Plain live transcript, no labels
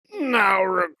Now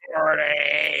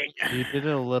recording. You did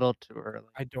it a little too early.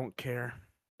 I don't care.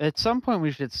 At some point,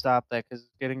 we should stop that because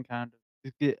it's getting kind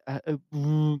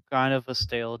of a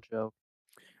stale joke.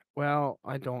 Well,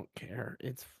 I don't care.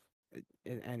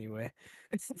 Anyway.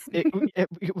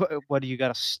 What do you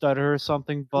got a stutter or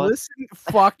something, bud? Listen,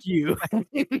 fuck you.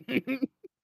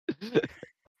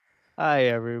 Hi,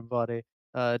 everybody.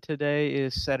 Today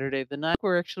is Saturday the night.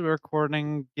 We're actually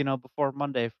recording, before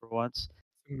Monday for once.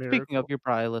 Speaking of, Miracle. you're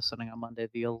probably listening on Monday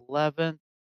the 11th.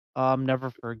 Never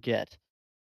forget.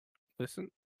 Listen,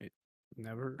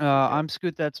 never forget. I'm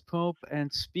Scoot. That's Poop.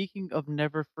 And speaking of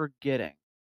never forgetting.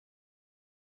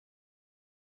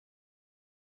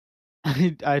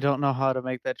 I don't know how to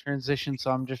make that transition,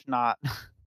 so I'm just not.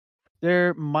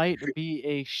 There might be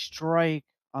a strike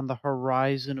on the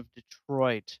horizon of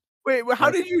Detroit. Wait, how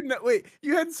That did you know? Wait,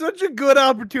 you had such a good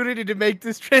opportunity to make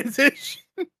this transition.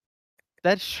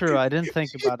 that's true, I didn't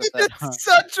think You about it that had hard.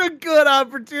 such a good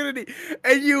opportunity,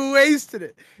 and you wasted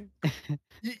it.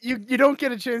 You don't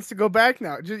get a chance to go back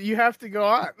now. You have to go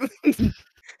on.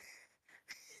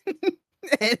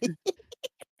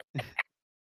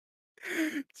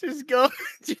 Just go.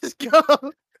 Just go.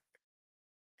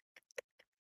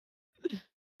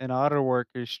 An auto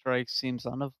workers strike seems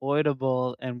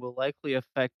unavoidable and will likely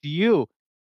affect you,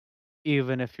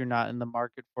 even if you're not in the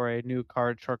market for a new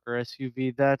car, truck, or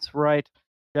SUV. That's right.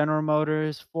 General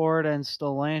Motors, Ford, and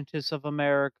Stellantis of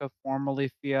America, formerly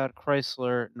Fiat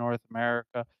Chrysler North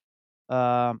America,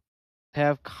 um,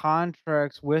 have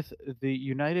contracts with the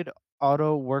United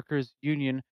Auto Workers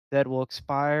Union that will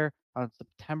expire on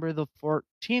September the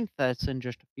 14th. That's in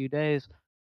just a few days.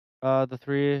 The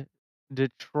three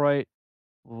Detroit,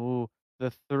 ooh,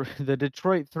 the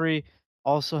Detroit three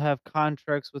also have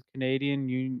contracts with Canadian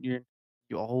Union,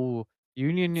 oh,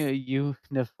 Union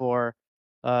Unifor,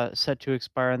 set to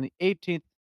expire on the 18th,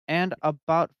 and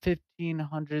about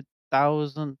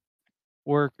 1,500,000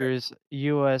 workers,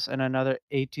 US, and another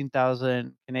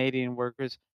 18,000 Canadian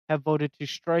workers have voted to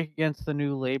strike against the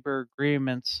new labor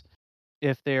agreements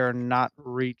if they are not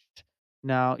reached.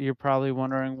 Now, you're probably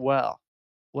wondering, well,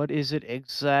 what is it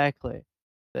exactly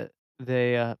that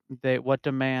they what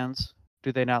demands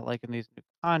do they not like in these new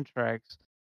contracts?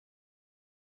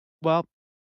 Well,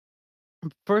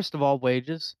 first of all,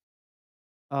 wages.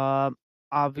 Um, Typically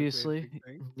a obviously, big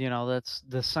thing. that's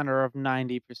the center of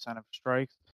 90% of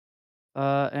strikes.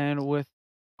 And with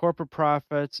corporate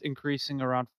profits increasing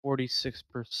around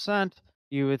 46%,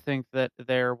 you would think that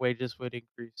their wages would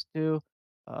increase too.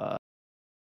 Uh,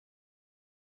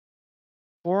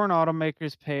 Foreign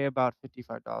automakers pay about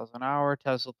 $55 an hour.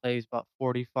 Tesla pays about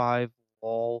 45.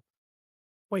 Lol.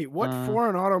 Wait, what Uh,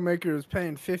 foreign automaker is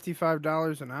paying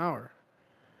 $55 an hour?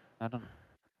 I don't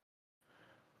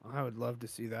I would love to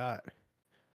see that,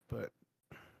 but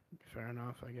fair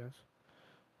enough, I guess.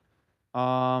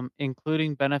 know.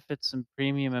 Including benefits and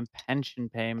premium and pension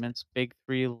payments, the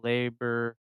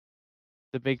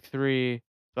big three,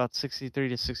 about 63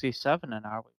 to 67 an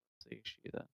hour. What's the issue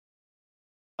then?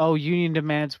 Oh, union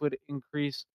demands would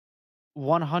increase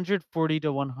 140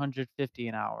 to 150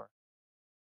 an hour.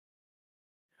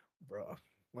 Bro,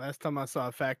 last time I saw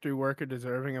a factory worker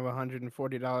deserving of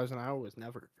 $140 an hour was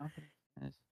never. Okay.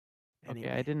 Nice. Okay, I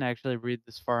Anyway. didn't actually read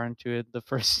this far into it the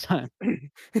first time.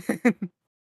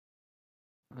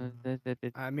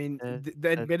 I mean, Uh,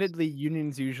 that's admittedly,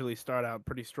 unions usually start out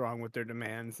pretty strong with their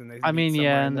demands, and they I meet mean, somewhere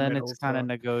yeah, in and the then it's middle. kinda So,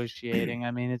 negotiating.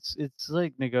 I mean, it's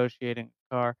like negotiating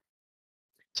a car.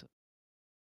 S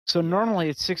So yeah, normally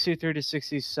it's 63 to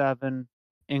 67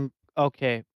 in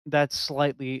okay, that's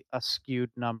slightly a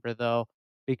skewed number though,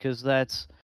 because that's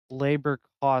labor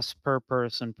costs per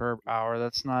person per hour.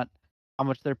 That's not how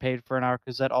much they're paid for an hour,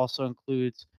 because that also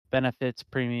includes benefits,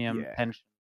 premium, yeah, pension.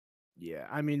 yeah.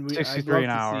 I mean, I'd 63 love an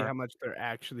to see how hour. much they're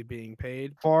actually being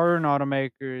paid. Foreign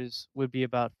automakers would be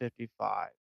about 55.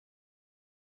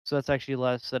 So that's actually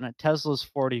less than a Tesla's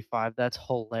 45. That's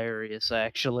hilarious,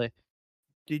 actually.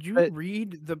 Did you But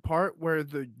read the part where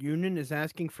the union is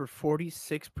asking for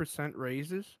 46%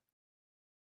 raises?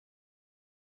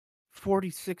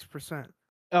 46%.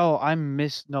 oh, I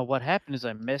missed no, what happened is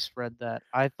I misread that.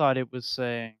 I thought it was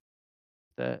saying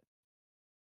that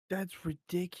That's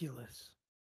ridiculous.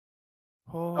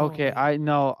 okay, Holy I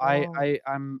no, oh,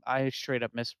 I straight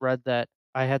up misread that.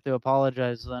 I had to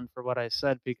apologize then for what I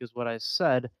said because what I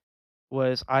said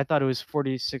was I thought it was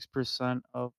 46%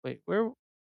 of wait, where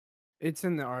it's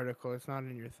in the article, it's not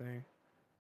in your thing.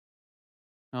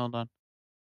 hold on.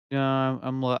 No,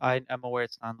 I'm aware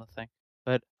it's not on the thing,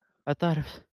 but I thought it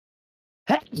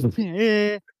was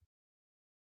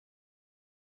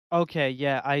Okay,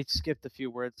 yeah, I skipped a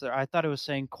few words there. I thought it was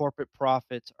saying corporate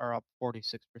profits are up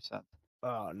 46%.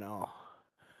 Oh no.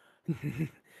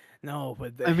 No,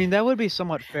 but they I mean, that would be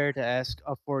somewhat fair to ask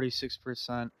a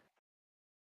 46%.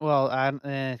 Well,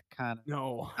 kinda.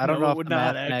 no, I don't no, know it if would the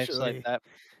not math connects like actually. that.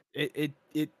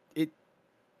 It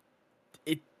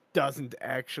it doesn't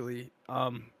actually.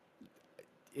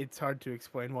 It's hard to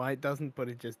explain why it doesn't, but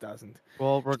it just doesn't.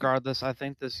 Well, regardless, I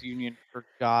think this union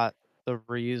forgot the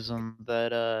reason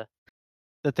that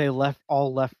they left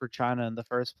for China in the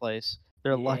first place.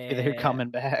 They're lucky they're Yeah, coming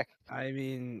back. I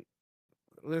mean,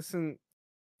 listen,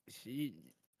 she,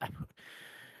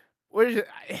 what is it?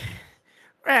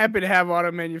 We're happy to have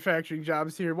auto manufacturing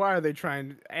jobs here. Why are they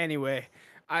trying to, anyway?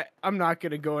 I'm not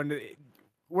gonna go into.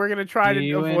 We're gonna try See to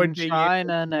you avoid in being able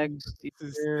China to. next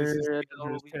This is year,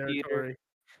 dangerous Adobe Peter. territory.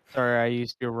 Sorry, I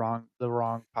used the wrong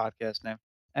podcast name.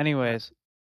 Uh, Anyways,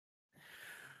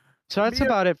 so that's B-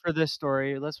 about it for this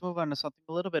story. Let's move on to something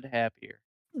a little bit happier.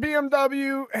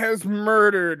 BMW has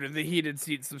murdered the heated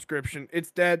seat subscription.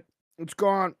 It's dead. It's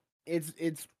gone.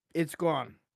 It's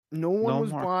gone. No one No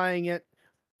was more. buying it.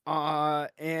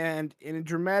 And in a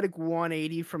dramatic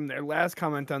 180 from their last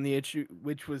comment on the issue,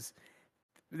 which was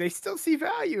they still see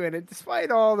value in it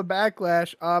despite all the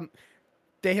backlash.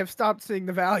 They have stopped seeing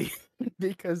the value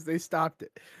because they stopped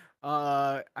it.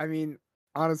 I mean,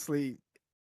 honestly,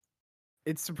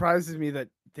 it surprises me that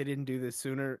they didn't do this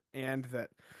sooner and that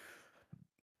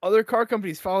other car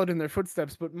companies followed in their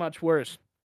footsteps, but much worse.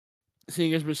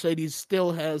 Seeing as Mercedes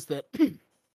still has that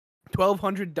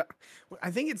 1,200, I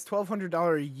think it's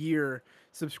 $1,200 a year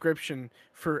subscription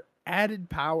for added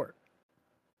power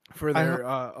for I ho their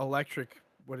electric.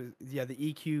 What is yeah the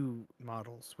EQ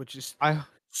models, which is I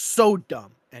so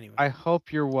dumb. Anyway, I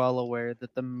hope you're well aware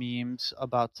that the memes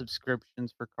about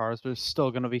subscriptions for cars are still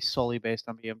gonna be solely based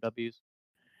on BMWs.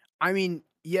 I mean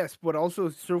yes, but also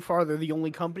so far they're the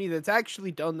only company that's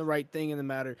actually done the right thing in the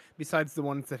matter, besides the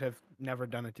ones that have never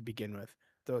done it to begin with.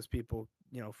 Those people,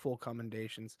 full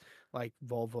commendations, like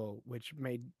Volvo, which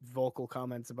made vocal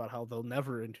comments about how they'll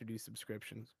never introduce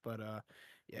subscriptions. But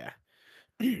yeah.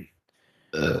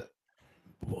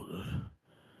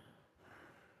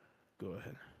 Go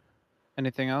ahead.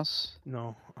 Anything else?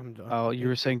 No, I'm done. Oh, you were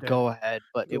They're saying dead. go ahead,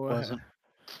 but it Go ahead. wasn't.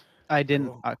 I didn't,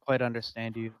 Go. quite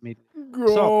understand you immediately.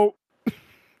 So, Go.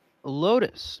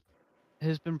 Lotus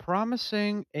has been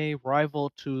promising a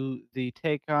rival to the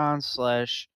Taycan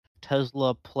slash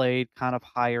Tesla Plaid kind of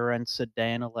higher end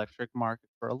sedan electric market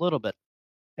for a little bit.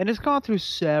 And it's gone through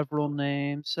several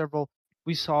names,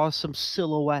 we saw some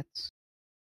silhouettes.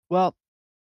 Well,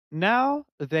 now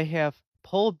they have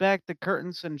pulled back the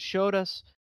curtains and showed us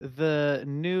the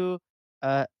new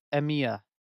EMEA.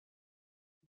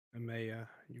 Amaya,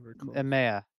 you were close.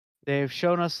 EMEA. They've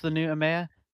shown us the new EMEA,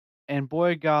 and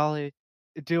boy golly,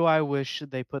 do I wish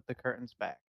they put the curtains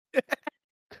back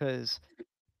because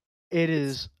it It's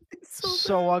is it's so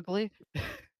so bad. ugly.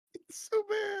 It's so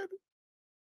bad.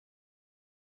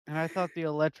 And I thought the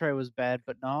Elantra was bad,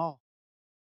 but no.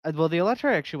 Well, the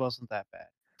Elantra actually wasn't that bad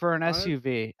for an Hon-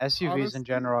 SUV. SUVs in honestly,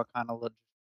 general kind of look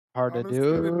hard to honestly,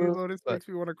 the new do, Lotus but makes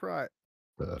me want to cry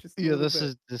just a yeah, little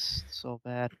bit. this is so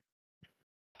bad.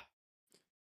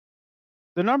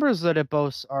 The numbers that it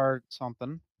boasts are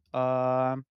something.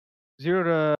 Um,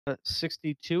 0 to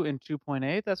 62 in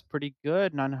 2.8. That's pretty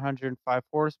good. 905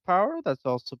 horsepower. That's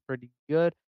also pretty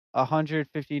good.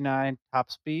 159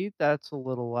 top speed. That's a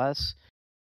little less.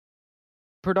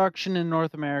 Production in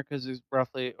North America is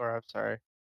roughly, or I'm sorry,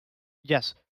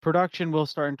 yes, production will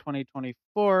start in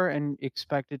 2024 and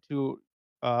expected to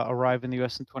arrive in the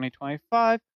US in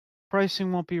 2025.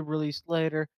 Pricing won't be released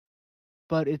later,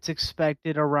 but it's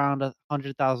expected around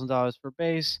 $100,000 for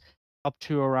base, up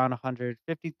to around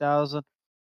 150,000.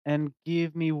 And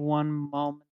give me one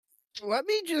moment. Let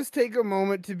me just take a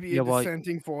moment to be a Yeah, well,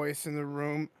 dissenting voice in the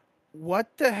room.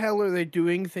 What the hell are they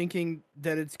doing thinking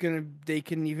that they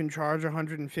can even charge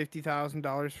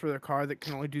 $150,000 for their car that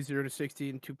can only do 0 to 60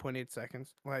 in 2.8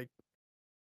 seconds? Like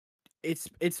it's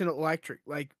an electric.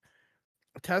 Like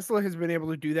Tesla has been able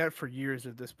to do that for years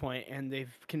at this point, and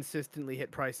they've consistently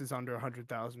hit prices under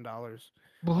 $100,000. Like,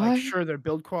 what? sure, their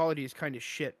build quality is kind of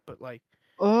shit, but like,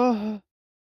 Oh,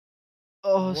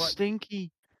 oh, what?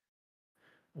 stinky.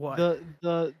 What?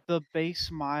 The base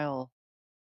mile,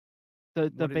 the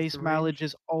What is base the mileage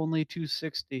range? is only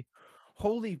 260,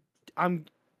 Holy, I'm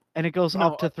and it goes no,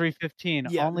 up to 315,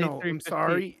 yeah, only no, I'm 315.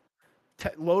 sorry.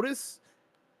 Lotus,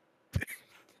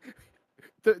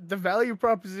 the value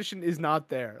proposition is not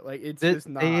there. Like, it's That just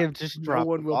they not. have just No dropped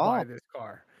one the will buy ball. this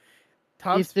car.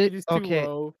 Top If it speed is too okay,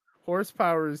 low.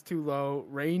 Horsepower is too low.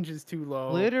 Range is too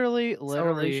low. literally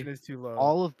Acceleration is too low.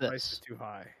 all of Price is this too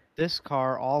high. This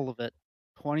car, all of it,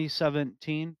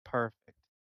 2017, perfect.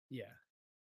 Yeah.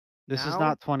 This is Now,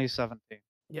 not 2017.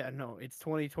 yeah, no, it's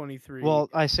 2023. Well,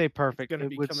 I say It's perfect, gonna it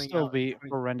be would coming still out in be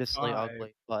horrendously 2025.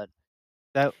 ugly,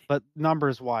 but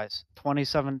numbers-wise,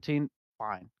 2017,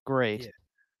 fine, great. Yeah. I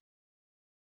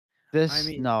This,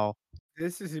 mean, no.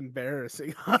 this is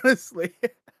embarrassing, honestly.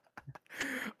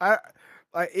 I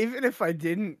even if I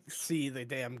didn't see the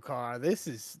damn car, this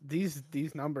is these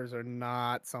numbers are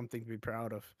not something to be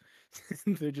proud of.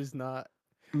 They're just not.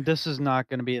 This is not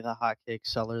gonna be the hotcake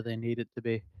seller they need it to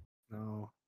be.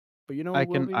 No. But you know I what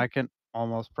will can be? I can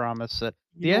almost promise it.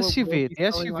 You The know what will SUV be the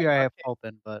selling like SUV I have hotcakes? hope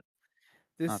in, but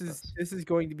not this. This is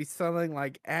going to be selling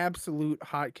like absolute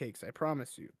hotcakes, I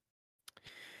promise you.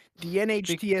 The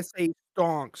Speak NHTSA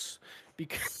stonks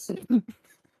because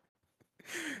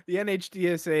the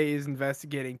NHTSA is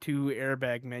investigating two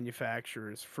airbag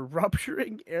manufacturers for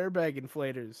rupturing airbag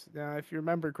inflators. Now, if you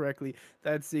remember correctly,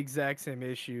 that's the exact same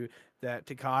issue that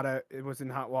Takata was in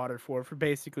hot water for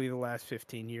basically the last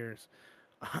 15 years.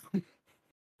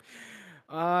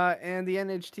 And the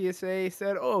NHTSA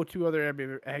said, "Oh, two other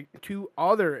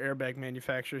airbag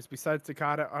manufacturers besides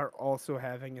Takata are also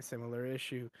having a similar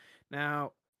issue."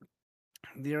 Now,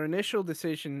 their initial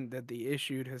decision that they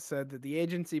issued has said that the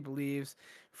agency believes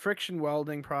friction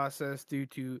welding process due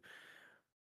to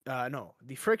no,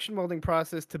 the friction welding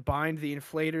process to bind the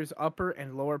inflator's upper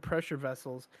and lower pressure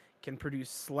vessels can produce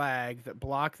slag that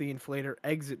block the inflator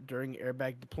exit during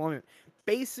airbag deployment.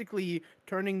 Basically,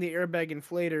 turning the airbag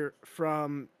inflator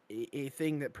from a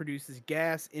thing that produces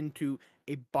gas into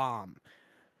a bomb,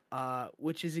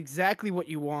 which is exactly what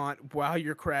you want while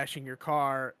you're crashing your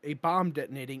car, a bomb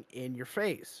detonating in your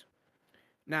face.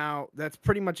 Now, that's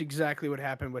pretty much exactly what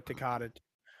happened with Takata.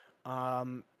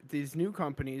 These new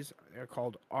companies are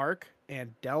called Arc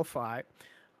and Delphi.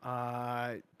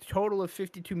 Total of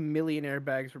 52 million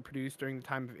airbags were produced during the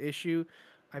time of issue.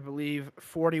 I believe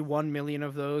 41 million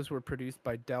of those were produced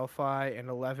by Delphi and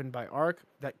 11 by Arc.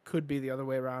 That could be the other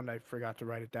way around. I forgot to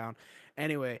write it down.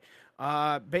 Anyway,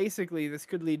 basically, this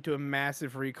could lead to a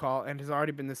massive recall and has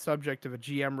already been the subject of a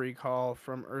GM recall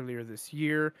from earlier this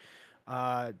year,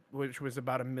 which was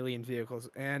about 1 million vehicles.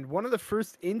 And one of the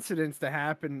first incidents to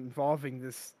happen involving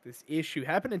this issue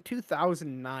happened in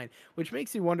 2009, which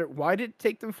makes you wonder why did it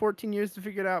take them 14 years to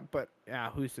figure it out? But yeah,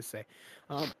 who's to say?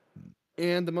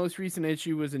 And the most recent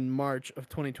issue was in March of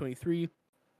 2023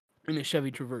 in a Chevy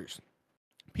Traverse.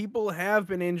 People have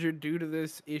been injured due to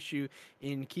this issue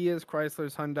in Kias,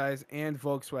 Chryslers, Hyundai's, and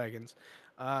Volkswagens.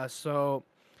 So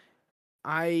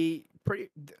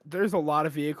there's a lot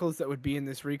of vehicles that would be in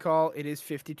this recall. It is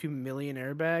 52 million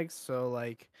airbags, so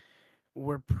like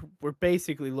we're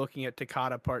basically looking at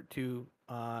Takata Part 2.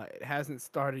 It hasn't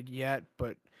started yet,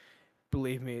 but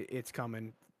believe me, it's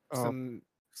coming. oh, Some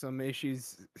some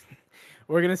issues.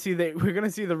 We're gonna see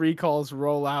the recalls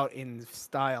roll out in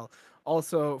style.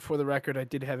 Also, for the record, I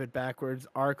did have it backwards.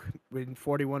 Arc with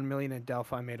 41 million and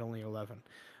Delphi made only 11.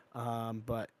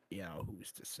 But you know,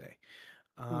 who's to say?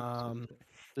 who's to Um, say?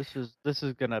 This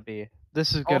is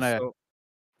gonna Also,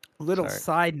 little sorry.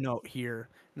 side note here.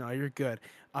 No, you're good.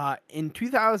 In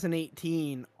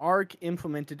 2018, ARC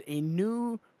implemented a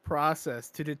new process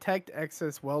to detect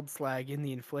excess weld slag in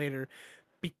the inflator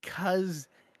because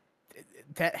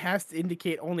that has to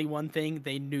indicate only one thing.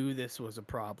 They knew this was a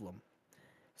problem.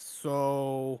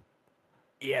 So,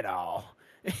 you know.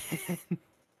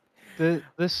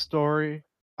 This story,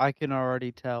 I can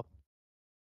already tell,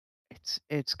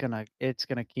 it's gonna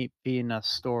keep feeding us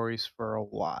stories for a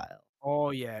while.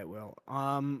 Oh yeah, it will.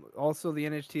 Also the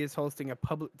NHTSA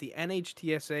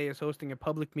is hosting a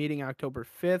public meeting October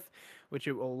 5th, which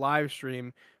it will live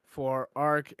stream for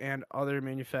ARC and other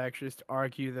manufacturers to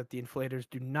argue that the inflators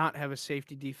do not have a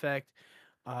safety defect.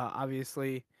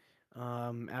 Obviously,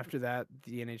 after that,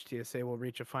 the NHTSA will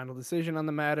reach a final decision on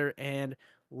the matter and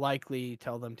likely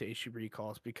tell them to issue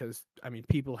recalls because I mean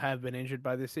people have been injured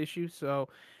by this issue, so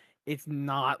it's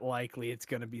not likely it's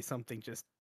going to be something just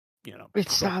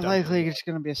It's swept not under the likely rug. it's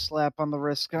gonna be a slap on the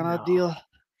wrist kinda No, deal.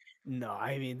 no.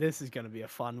 I mean, this is gonna be a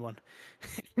fun one.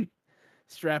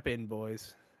 Strap in,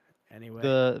 boys. Anyway.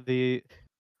 The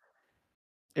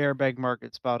airbag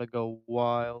market's about to go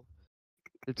wild.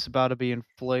 It's about to be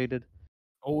inflated.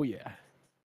 Oh yeah.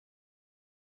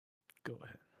 Go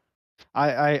ahead.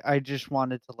 I just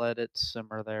wanted to let it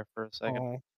simmer there for a second.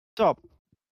 Oh. So,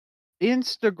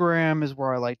 Instagram is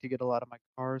where I like to get a lot of my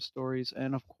car stories,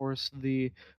 and of course,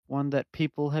 the one that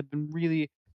people have been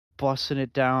really busting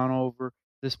it down over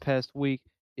this past week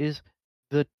is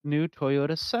the new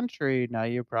Toyota Century. Now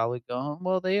you're probably going,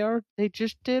 "Well, they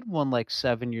just did one, like,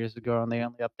 7 years ago, and they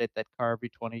only update that car every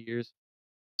 20 years."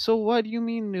 So what do you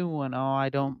mean new one? Oh, I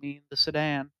don't mean the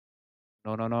sedan.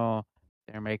 No, no, no.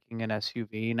 They're making an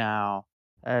SUV now.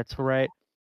 That's right.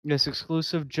 This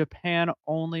exclusive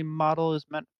Japan-only model is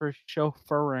meant for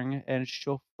chauffeuring and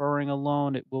chauffeuring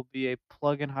alone. It will be a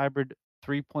plug-in hybrid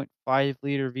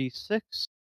 3.5-liter V6,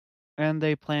 and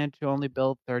they plan to only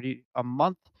build 30 a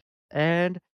month,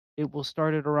 and it will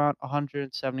start at around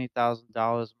 $170,000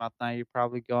 a month. Now you're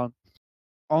probably going,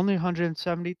 only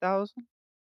 170,000?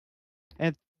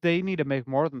 And they need to make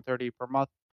more than 30 per month.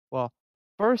 Well,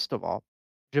 first of all,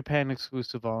 Japan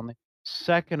exclusive only.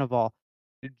 Second of all,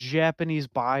 Japanese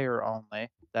buyer only.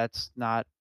 That's not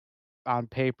on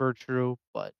paper true,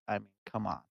 but I mean, come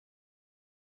on.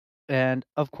 And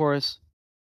of course,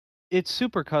 it's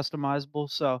super customizable,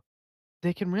 so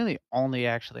they can really only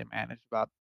actually manage about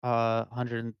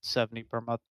 170 per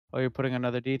month. Oh, you're putting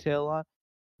another detail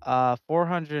on?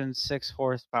 406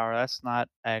 horsepower. That's not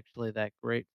actually that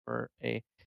great for a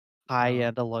No,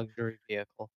 high-end luxury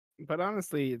vehicle. but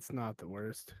honestly, it's not the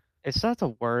worst. It's not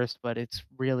the worst, but it's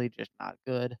really just not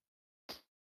good.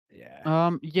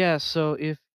 Yeah. Yeah, so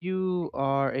if you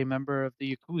are a member of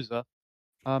the Yakuza,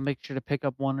 make sure to pick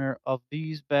up of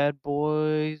these bad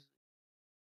boys.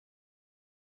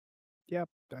 Yep,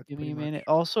 that's Give me pretty a much. minute.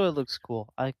 Also, it looks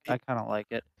cool. I It kinda like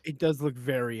it. it does look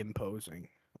very imposing,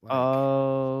 like,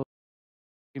 Oh,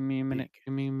 give me a minute. big,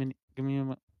 Give me a minute. Give me a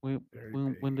minute. very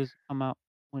When big. does it come out?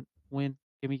 When?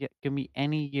 Give me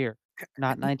any year.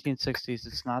 Not 1960s.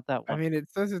 It's not that I one. mean,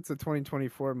 it says it's a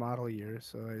 202024 model year,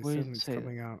 so I What does assume it it's say?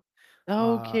 coming out.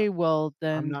 Uh, Okay, well,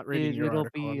 I'm then not reading your it'll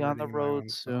article, be I'm on the reading my road own,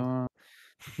 so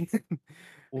soon.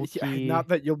 yeah, not Okay.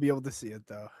 that you'll be able to see it,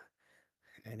 though.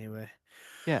 Anyway.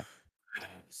 Yeah.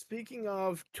 Speaking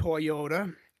of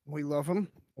Toyota, we love them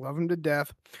to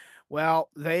death. Well,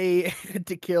 they had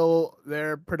to kill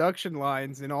their production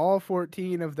lines in all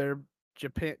 14 of their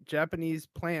Japanese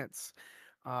plants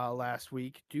last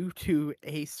week due to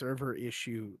a server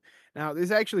issue. Now, this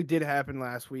actually did happen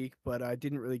last week, but I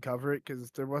didn't really cover it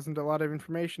because there wasn't a lot of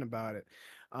information about it.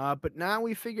 But now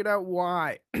we figured out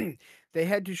why. They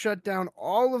had to shut down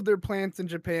all of their plants in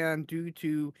Japan due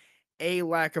to a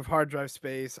lack of hard drive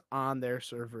space on their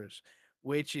servers,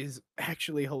 which is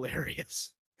actually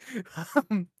hilarious.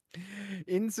 Um,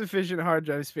 Insufficient hard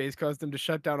drive space caused them to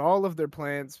shut down all of their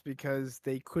plants because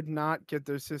they could not get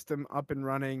their system up and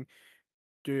running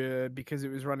because it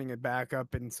was running a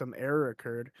backup and some error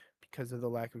occurred because of the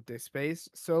lack of disk space.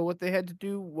 So what they had to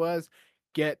do was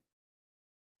get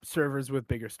servers with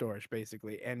bigger storage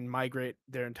basically and migrate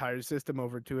their entire system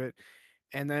over to it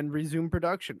and then resume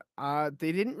production.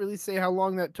 They didn't really say how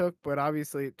long that took, but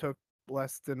obviously it took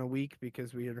less than a week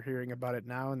because we are hearing about it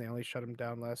now and they only shut them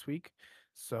down last week.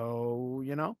 So,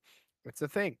 it's a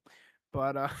thing.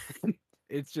 But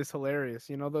it's just hilarious.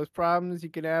 You know, those problems you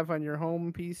could have on your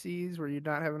home PCs where you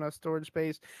not have enough storage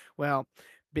space. Well,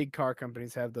 big car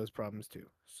companies have those problems too.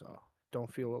 So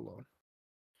don't feel alone.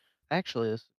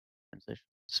 Actually, this is a transition.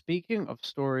 Speaking of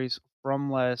stories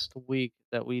from last week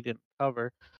that we didn't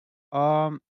cover,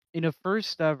 um, in a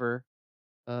first ever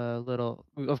little,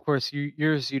 of course,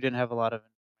 yours you didn't have a lot of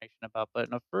information about, but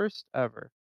in a first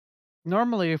ever,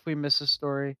 normally if we miss a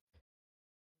story,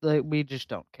 like we just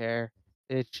don't care.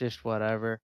 It's just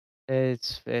whatever.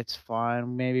 It's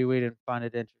fine. Maybe we didn't find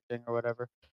it interesting or whatever.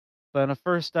 But in a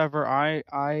first ever, I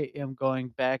am going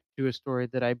back to a story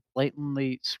that I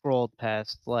blatantly scrolled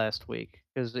past last week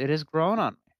because it has grown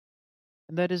on me,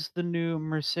 and that is the new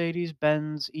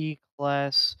Mercedes-Benz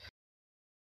E-Class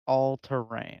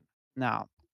all-terrain. Now,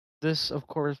 this of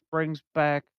course brings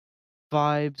back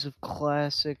vibes of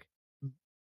classic,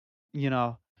 you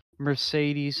know,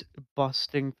 Mercedes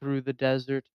busting through the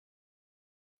desert.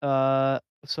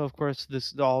 So of course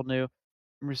this is all new.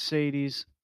 Mercedes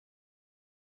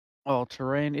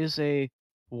all-terrain is a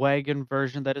wagon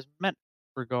version that is meant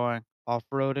for going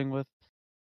off-roading with.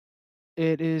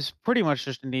 It is pretty much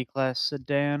just an E-Class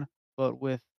sedan, but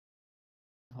with,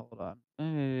 hold on.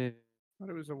 Thought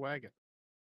it was a wagon.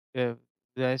 Yeah,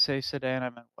 did I say sedan? I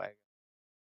meant wagon.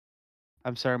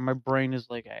 I'm sorry, my brain is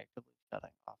like actively shutting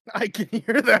off. I can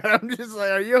hear that. I'm just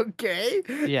like, are you okay?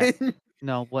 Yeah.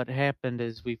 No, what happened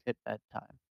is we've hit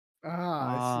bedtime.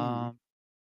 I see. Um,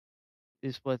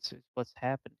 is what's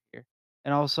happened here.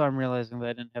 And also I'm realizing that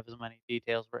I didn't have as many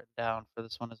details written down for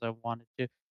this one as I wanted to.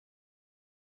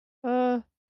 Uh,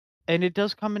 and it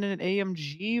does come in an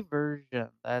AMG version.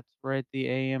 That's right, the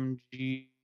AMG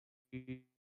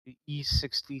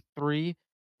E63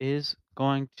 is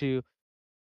going to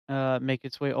make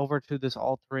its way over to this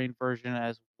all-terrain version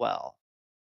as well.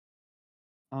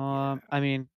 Yeah. I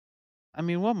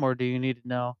mean, what more do you need to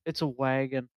know? It's a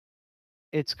wagon.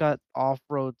 It's got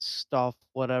off-road stuff,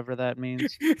 whatever that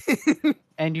means,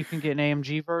 and you can get an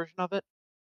AMG version of it.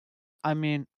 I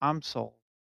mean, I'm sold.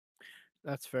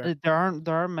 That's fair. There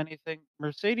aren't many things.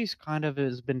 Mercedes kind of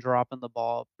has been dropping the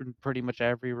ball in pretty much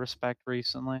every respect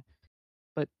recently,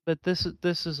 but this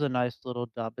is a nice little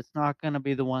dub. It's not gonna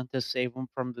be the one to save them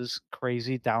from this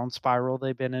crazy down spiral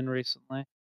they've been in recently,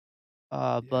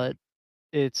 Yeah, but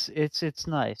it's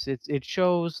nice. It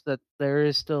shows that there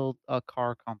is still a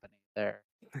car company there.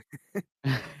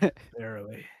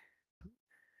 barely.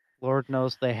 Lord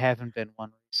knows they haven't been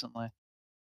one recently.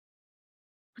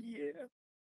 Yeah.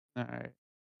 Alright.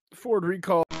 Ford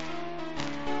recall.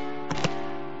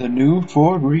 The new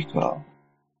Ford Recall.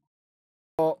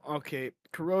 Okay.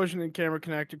 Corrosion in camera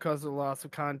connector causes the loss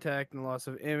of contact and loss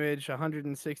of image.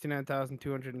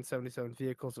 169,277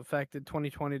 vehicles affected.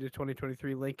 2020 to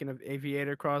 2023 Lincoln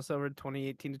Aviator crossover.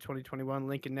 2018 to 2021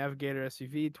 Lincoln Navigator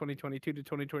SUV. 2022 to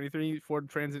 2023 Ford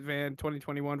Transit van.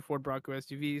 2021 Ford Bronco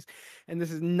SUVs. And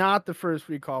this is not the first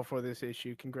recall for this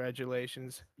issue.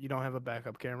 Congratulations. You don't have a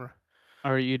backup camera.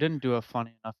 Alright, you didn't do a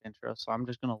funny enough intro, so I'm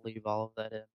just gonna leave all of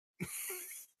that in.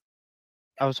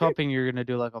 I was hoping you were gonna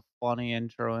do, like, a funny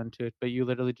intro into it, but you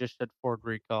literally just said Ford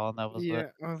Recall, and that was it. Yeah,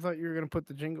 I thought you were gonna put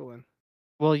the jingle in.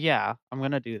 Well, yeah, I'm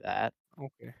gonna do that,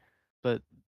 Okay. but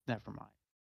never mind.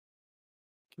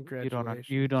 You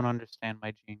Congratulations. don't understand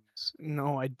my genius.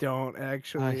 No, I don't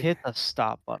actually. Hit the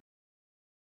stop button.